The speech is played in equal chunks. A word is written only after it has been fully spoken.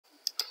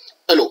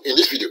Hello, in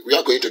this video, we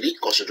are going to be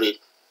considering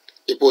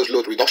imposed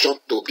load reduction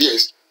to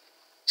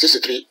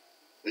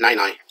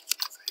BS-6399.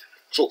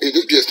 So in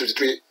this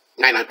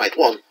BS-6399 part 1,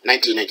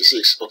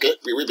 1996, okay,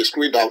 we will be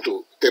scrolling down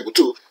to table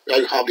 2, where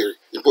you have the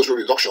imposed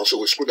load reduction.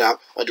 So we scroll down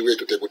all the way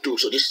to table 2.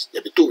 So this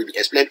table 2 will be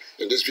explained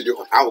in this video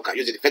on how we can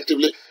use it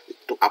effectively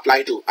to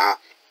apply to our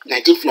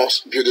 19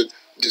 floors building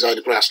design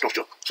the product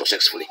structure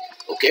successfully.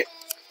 Okay.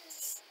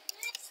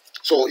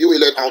 So you will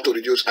learn how to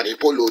reduce and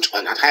impose load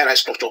on a high-rise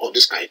structure of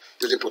this kind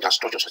using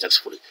Protastructure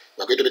successfully.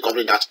 We are going to be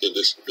covering that in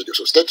this video.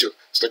 So stay tuned,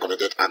 stay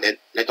connected, and then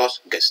let us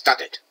get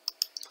started.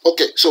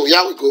 Okay, so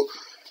here we go.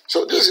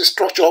 So this is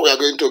structure we are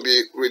going to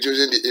be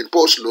reducing the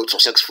imposed load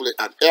successfully,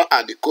 and here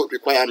are the code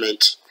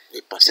requirements,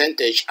 a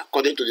percentage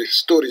according to the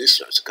stories.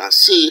 As you can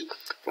see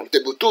from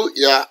table 2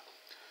 here,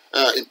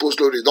 imposed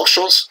load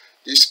reductions.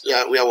 This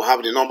here we will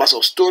have the numbers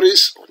of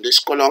stories on these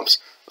columns.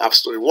 We have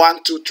story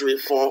 1, 2, 3,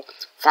 4,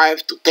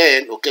 5 to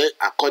 10. Okay,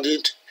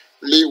 accordingly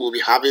we'll be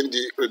having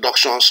the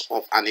reductions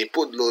of an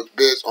input load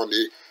based on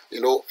the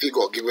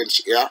figure given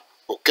here.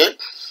 Okay,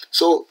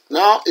 so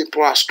now in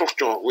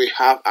Protastructure we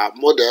have a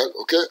model.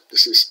 Okay,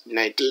 this is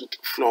 19th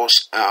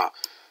floors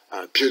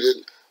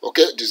building.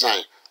 Okay,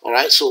 design. All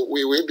right, so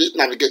we will be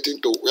navigating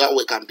to where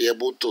we can be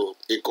able to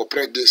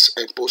incorporate this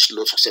imposed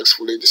load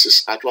successfully. This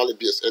is actually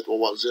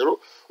BS-8110.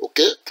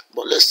 Okay,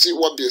 but let's see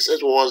what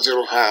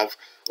BS-8110 have.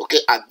 Okay,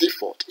 at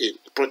default in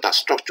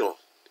Protastructure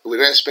with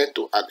respect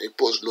to an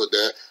imposed load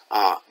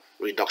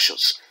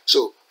reductions.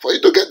 So for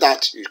you to get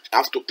that, you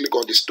have to click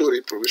on the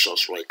story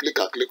provisions, right? Click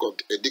on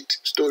the edit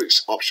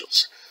stories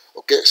options.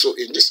 Okay, so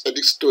in this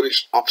edit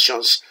stories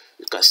options,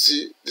 you can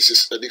see this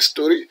is edit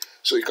story.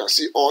 So you can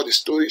see all the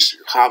stories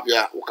you have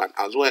here. We can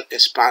as well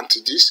expand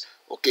this.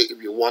 Okay,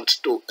 if you want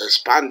to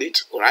expand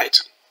it, all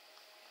right.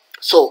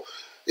 So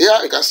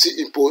here you can see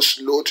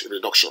imposed load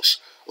reductions.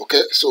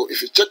 Okay, so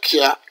if you check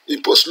here,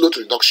 imposed load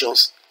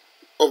reductions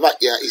over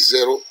here is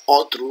 0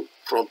 all through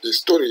from the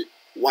story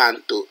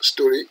 1 to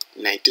story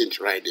 19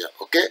 right there.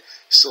 Okay,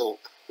 so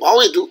what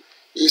we do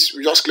is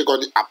we just click on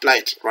the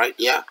applied right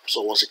here.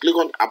 So once you click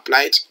on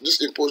applied,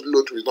 this imposed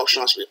load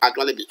reductions will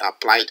actually be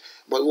applied,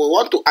 but we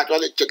want to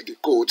actually check the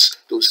codes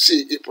to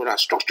see if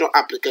Protastructure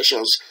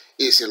applications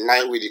is in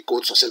line with the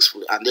code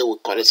successfully, and then we'll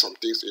correct some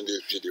things in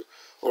this video.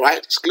 All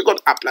right, so click on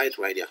applied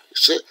right here.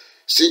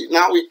 See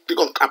now we click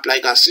on apply.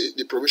 You can see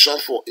the provision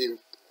for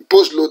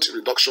imposed load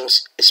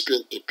reductions is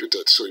being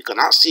imputed. So you can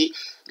now see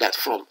that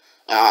from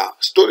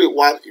story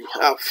 1, you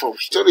have from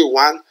story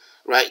 1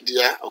 right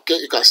there. Okay,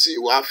 you can see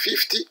we have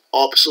 50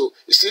 up. So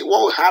you see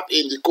what we have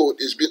in the code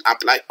is being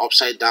applied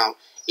upside down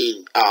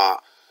in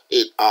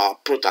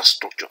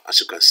Protastructure, as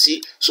you can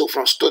see. So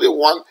from story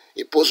 1,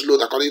 imposed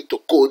load according to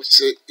code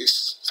say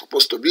is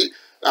supposed to be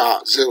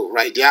 0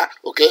 right there.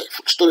 Okay,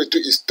 story 2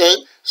 is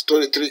 10,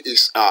 story 3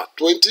 is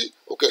 20.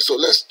 Okay, so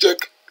let's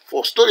check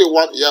for story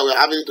 1 here. We're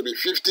having it to be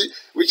 50,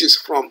 which is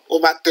from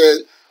over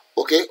 10.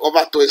 Okay,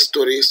 over 12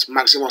 stories,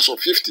 maximum of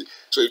 50.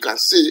 So you can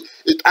see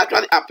it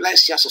actually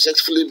applies here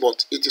successfully,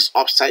 but it is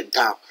upside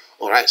down.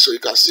 All right, so you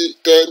can see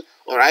 10.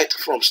 All right,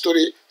 from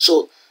story.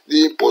 So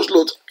the imposed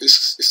load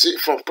is see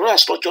from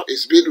Protastructure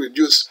is being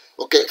reduced.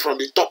 Okay, from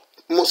the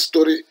topmost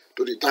story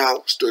to the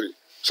down story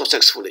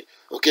successfully.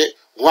 Okay,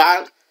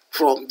 while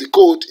from the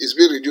code is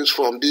being reduced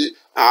from the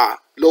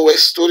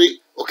lowest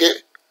story.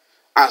 Okay,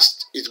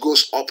 as it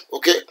goes up.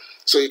 Okay,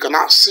 so you can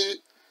now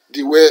see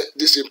the way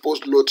this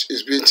imposed load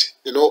is being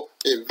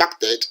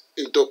impacted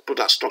into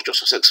Protastructure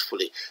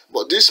successfully.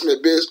 But this may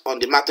be based on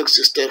the matrix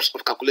systems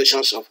of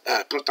calculations of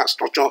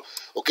Protastructure,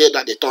 okay,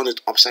 that they turn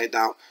it upside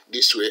down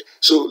this way.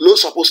 So load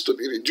supposed to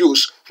be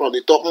reduced from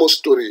the topmost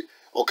story,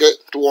 okay,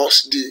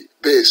 towards the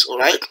base. All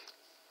right,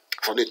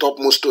 from the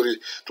topmost story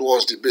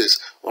towards the base.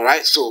 All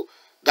right, so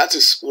that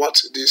is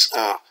what this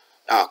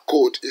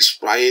code is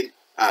trying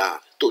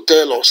to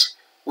tell us,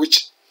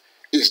 which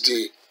is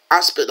the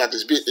aspect that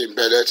is being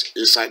embedded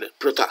inside the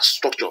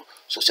Protastructure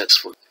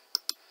successfully.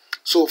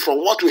 So from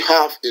what we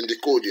have in the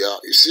code here,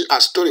 you see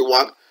as story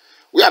 1,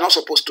 we are not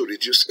supposed to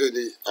reduce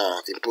any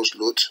imposed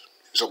load.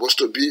 It's supposed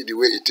to be the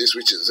way it is,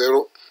 which is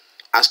 0.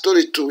 As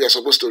story 2, we are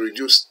supposed to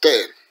reduce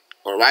 10.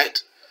 All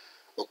right,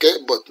 okay,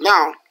 but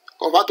now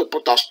over to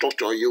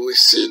Protastructure, you will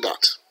see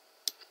that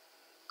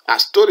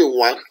as story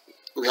 1,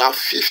 we have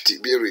 50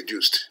 being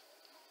reduced.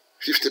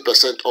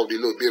 50% of the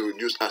load being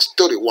reduced as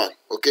story 1.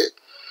 Okay.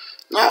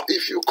 Now,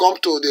 if you come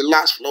to the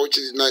last floor, which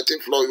is the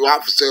 19th floor, you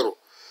have 0.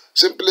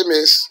 Simply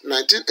means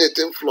 19,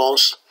 18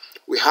 floors,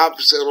 we have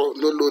 0.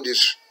 No load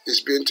is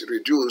being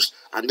reduced,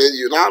 and then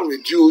you now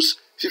reduce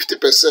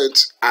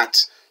 50%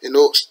 at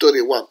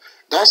story 1.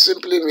 That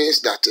simply means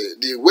that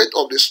the weight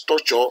of the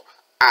structure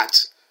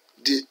at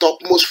the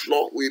topmost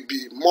floor will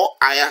be more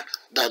higher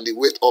than the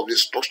weight of the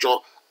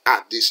structure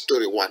at the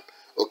story 1.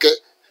 Okay,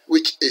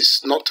 which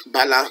is not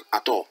balanced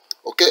at all.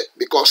 Okay,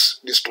 because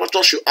the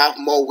structure should have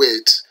more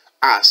weight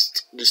as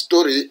the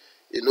story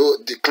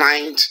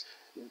declined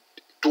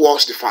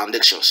towards the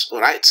foundations. All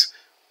right,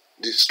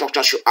 the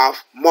structure should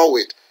have more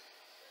weight,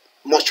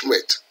 much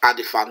weight at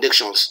the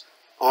foundations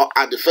or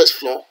at the first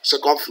floor,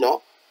 second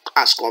floor,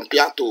 as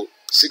compared to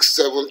 6th,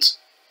 7th,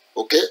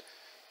 okay,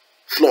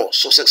 floor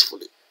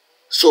successfully.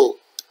 So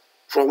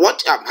from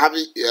what I'm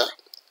having here,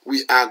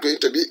 we are going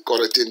to be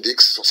correcting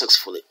this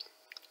successfully.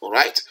 All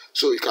right,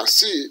 so you can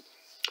see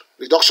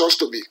reductions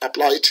to be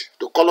applied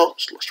to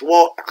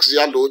column/wall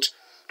axial load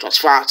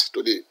transferred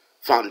to the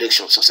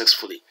foundation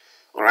successfully.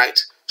 All right,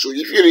 so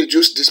if you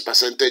reduce this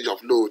percentage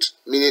of load,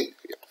 meaning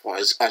for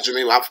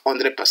assuming you have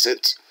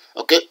 100%,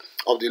 okay,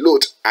 of the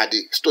load at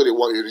the story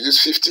wall, you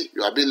reduce 50,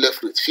 you are being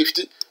left with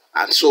 50,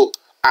 and so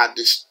at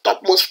the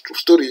topmost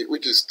story,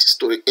 which is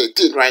story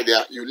 18 right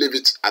there, you leave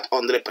it at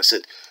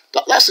 100%.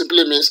 That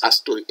simply means at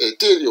story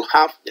 18 you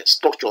have the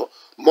structure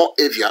more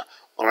heavier,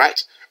 all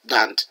right,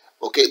 than,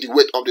 okay, the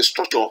weight of the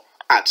structure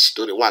at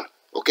story 1,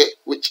 okay,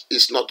 which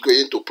is not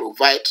going to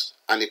provide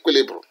an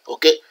equilibrium,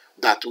 okay,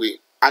 that will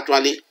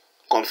actually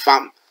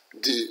confirm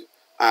the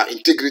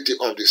integrity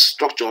of the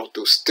structure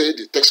to stay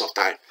the test of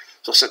time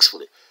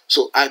successfully.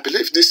 So I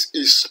believe this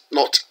is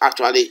not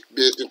actually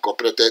being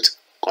incorporated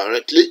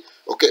correctly,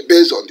 okay,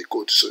 based on the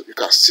code. So you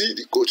can see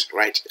the code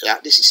right here.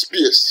 This is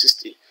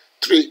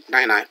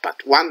BS-6399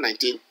 part 1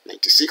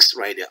 1996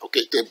 right there,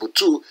 okay, table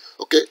 2,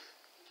 okay,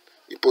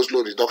 imposed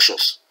load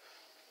reductions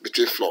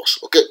between floors,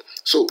 okay.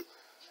 So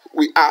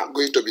we are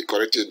going to be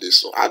correcting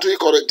this. So how do we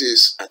correct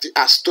this? I think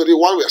as story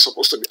 1 we are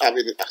supposed to be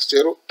having it as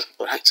 0,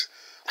 all right.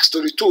 As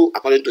story 2,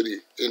 according to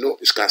the, you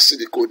can see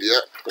the code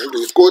here. According to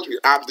the code, we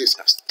have this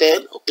as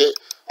 10, okay.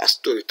 As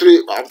story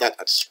 3, we have that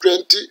as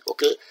 20,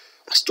 okay.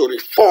 As story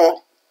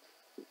 4,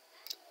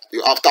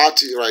 you have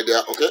 30 right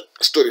there, okay.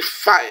 As story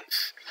 5,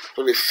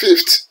 from the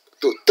 5th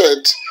to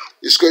 10th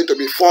is going to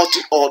be 40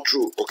 all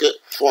through, okay.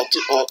 40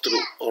 all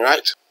through, all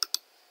right.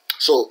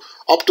 So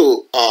up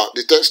to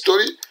the 10th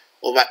story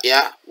over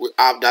here, we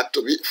have that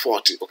to be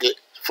 40, okay.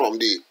 From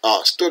the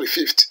story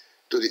 5th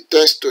to the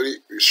 10th story,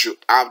 we should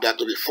have that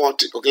to be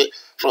 40, okay.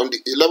 From the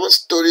 11th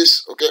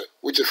stories, okay,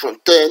 which is from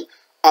 10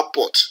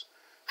 upward,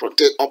 from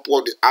 10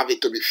 upward, they have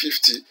it to be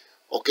 50,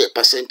 okay,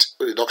 percent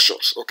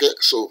reductions, okay.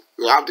 So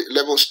we have the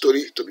 11th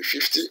story to be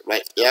 50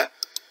 right here,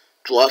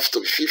 12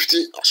 to be 50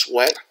 as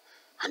well,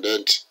 and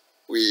then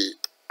we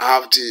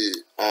have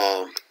the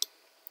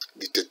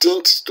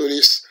 13th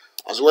stories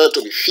as well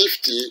to be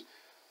 50,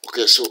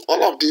 okay. So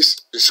all of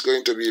this is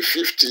going to be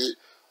 50,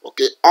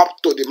 okay,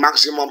 up to the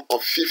maximum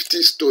of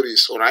 50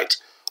 stories, all right,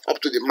 up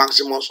to the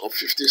maximums of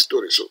 50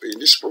 stories. So in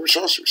these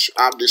provisions, we should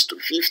have this to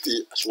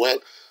 50 as well.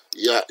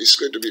 Yeah, it's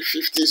going to be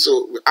 50.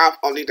 So we have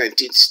only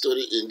 19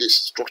 story in this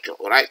structure,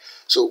 all right.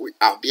 So we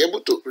have been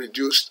able to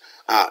reduce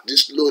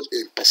this load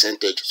in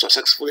percentage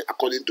successfully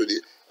according to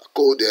the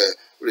code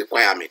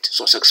requirement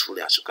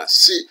successfully, as you can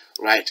see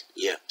right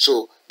here.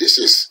 So this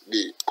is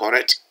the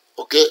correct,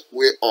 okay,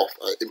 way of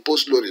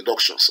imposed load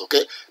reductions,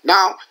 okay.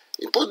 Now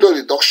imposed load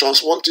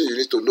reductions, one thing you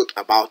need to note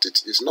about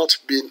it is not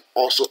being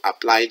also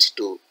applied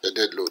to a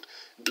dead load.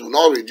 Do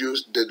not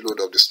reduce dead load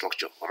of the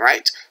structure, all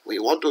right. When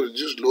you want to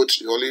reduce load,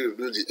 you only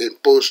reduce the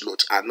imposed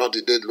load and not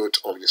the dead load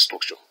of the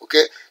structure,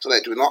 okay, so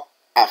that it will not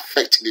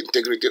affect the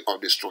integrity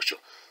of the structure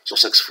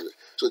successfully.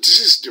 So this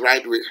is the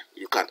right way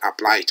you can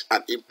apply it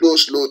and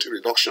impose load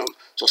reduction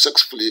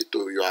successfully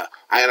to your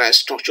high-rise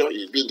structure.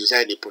 You've been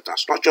designing a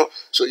Protastructure,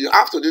 so you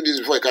have to do this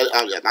before you carry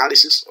out the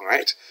analysis, all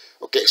right.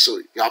 Okay, so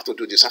you have to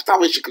do this. After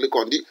which you click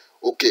on the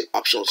OK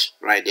options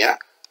right there.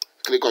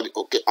 Click on the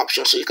OK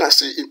option, so you can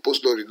see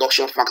impose load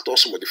reduction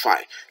factors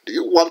modify. Do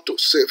you want to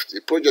save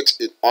the project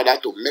in order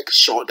to make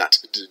sure that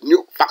the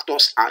new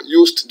factors are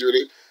used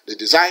during the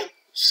design?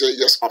 Say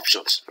yes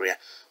options. Yeah.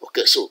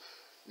 Okay, so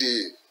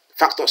the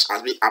factors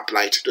have been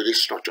applied to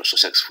this structure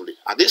successfully.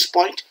 At this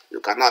point,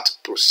 you cannot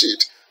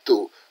proceed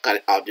to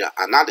carry out your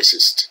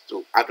analysis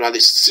to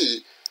actually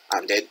see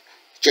and then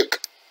check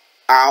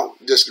how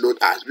this load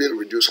has been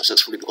reduced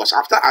successfully, because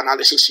after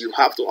analysis you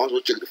have to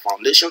also check the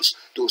foundations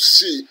to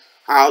see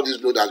how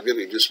this load has been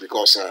reduced,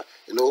 because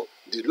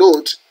the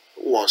load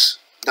was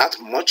that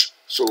much.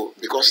 So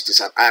because it is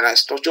an high-rise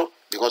structure,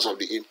 because of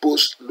the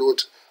imposed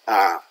load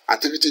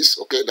activities,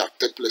 okay, that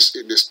take place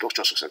in this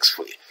structure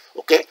successfully,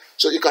 okay.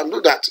 So you can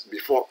do that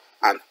before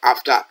and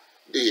after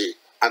the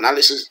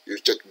analysis. You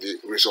check the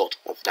result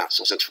of that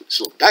successfully.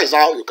 So that is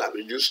how you can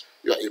reduce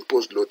your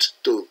imposed load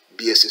to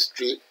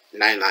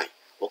BS-6399,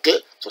 okay,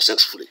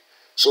 successfully.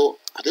 So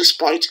at this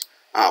point,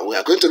 we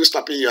are going to be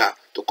stopping here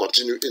to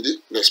continue in the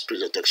next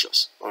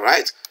presentations. All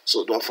right,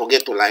 so don't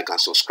forget to like and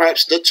subscribe.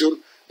 Stay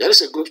tuned. There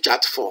is a group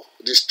chat for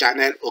this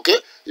channel, okay.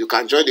 You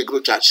can join the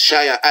group chat,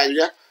 share your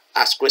idea,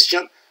 ask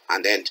question,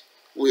 and then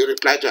we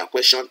reply to your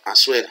question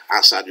as well,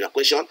 answer your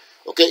question,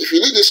 okay. If you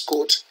need this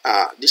code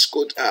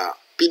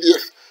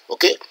PDF,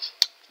 okay,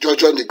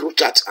 join the group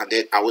chat, and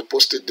then I will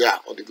post it there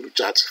on the group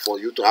chat for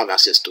you to have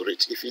access to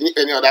it. If you need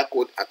any other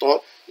code at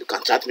all, you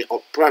can chat me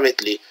up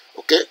privately,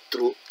 okay,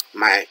 through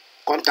my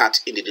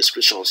contact in the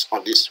descriptions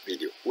of this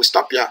video. We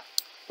stop here,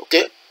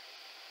 okay.